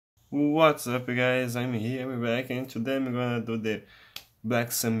What's up, guys? I'm here, we're back, and today I'm gonna do the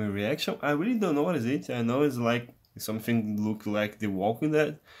Black Summer reaction. I really don't know what is it. I know it's like something look like The Walking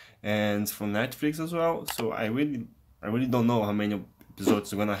Dead, and it's from Netflix as well. So I really don't know how many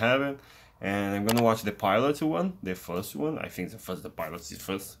episodes we're gonna have it, and I'm gonna watch the pilot one, the first one. I think the pilot is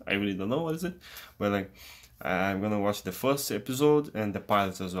first. I really don't know what is it, but like I'm gonna watch the first episode and the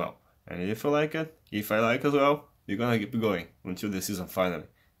pilot as well. And if I like it, if I like as well, we're gonna keep going until the season finally,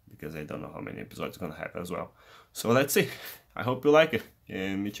 because I don't know how many episodes it's gonna have as well. So let's see. I hope you like it,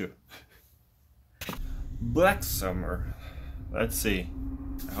 and me too. Black Summer. Let's see.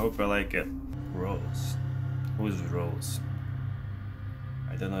 I hope I like it. Rose. Who's Rose?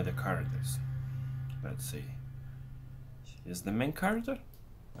 I don't know the characters. Let's see. Is the main character?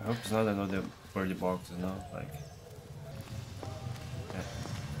 I hope it's not another birdie box, you know, like. Yeah.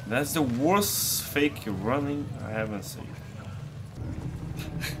 That's the worst fake running I haven't seen.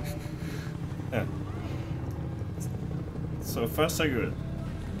 Yeah. So far so good.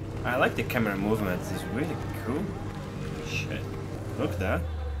 I like the camera movements, it's really cool. Shit. Look at that.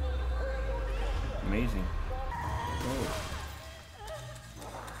 Amazing. Oh.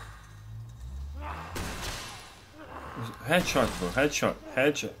 Headshot, bro. Headshot.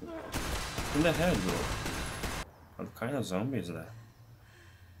 Headshot. In the head, bro. What kind of zombie is that?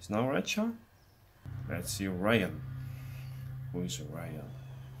 It's not red shot? Let's see Ryan. Who is Ryan?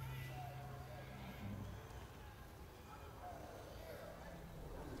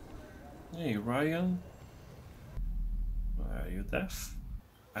 Hey Ryan, are you deaf?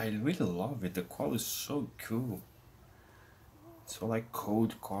 I really love it, the color is so cool. So like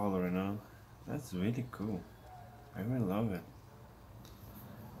cold color, you know? That's really cool. I really love it.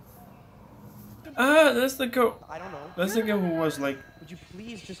 Ah, that's the girl. I don't know. That's the girl who was like. Would you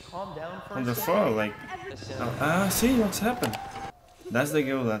please just calm down for on a the second? floor, like. See what's happened. That's the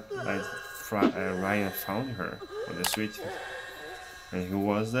girl that Ryan found her on the street. And he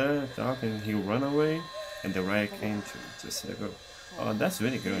was there talking, he ran away, and the Ryan came to see the girl. Oh, that's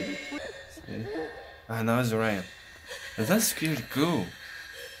really good. See? Ah, now it's Ryan. And that's really cool.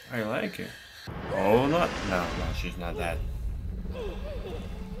 I like it. Oh, no, she's not that.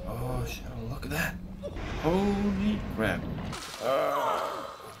 Oh, look at that. Holy crap.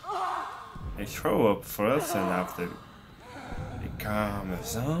 They throw up first and after become a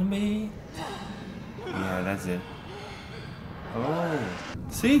zombie. Yeah, that's it. Oh,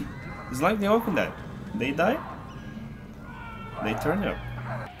 see? It's like The Walking Dead. They die, they turn up.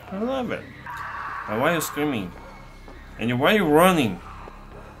 I love it. And why are you screaming? And why are you running?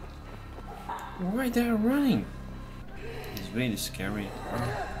 Why they are running? It's really scary.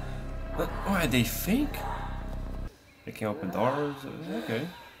 Why they think? They can open doors? Okay.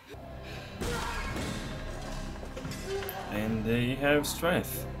 And they have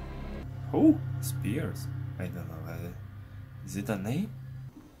strength. Who? Spears? I don't know. Is it a name?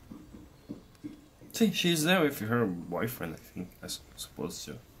 See, she's there with her boyfriend, I think. I'm supposed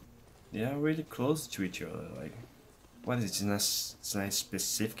to. They are really close to each other. Like, what is it? In a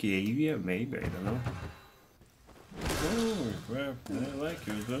specific area? Maybe, I don't know. Oh crap! I like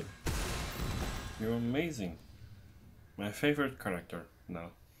you, dude. You're amazing. My favorite character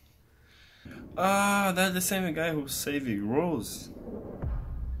now. Ah, that's the same guy who saved Rose.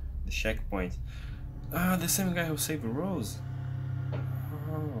 The checkpoint. Ah, the same guy who saved Rose.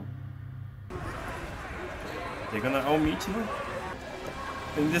 Oh. They're gonna all meet now?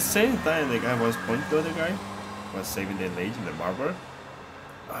 In the same time the guy was pointing to the other guy, was saving the lady, the barber.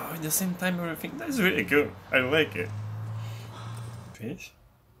 Oh, at the same time everything. That's really good. I like it. Finish?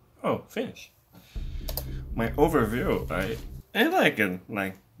 Oh, finish. My overview, I like it.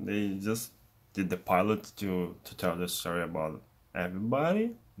 Like, they just did the pilot to tell the story about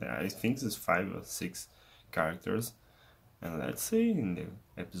everybody. I think there's 5 or 6 characters. And let's see, in the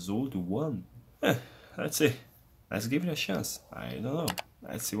episode 1. Let's see. Let's give it a chance. I don't know.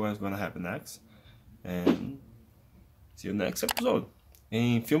 Let's see what's gonna happen next. And see you next episode.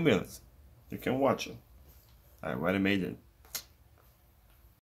 In a few minutes. You can watch it. I already made it.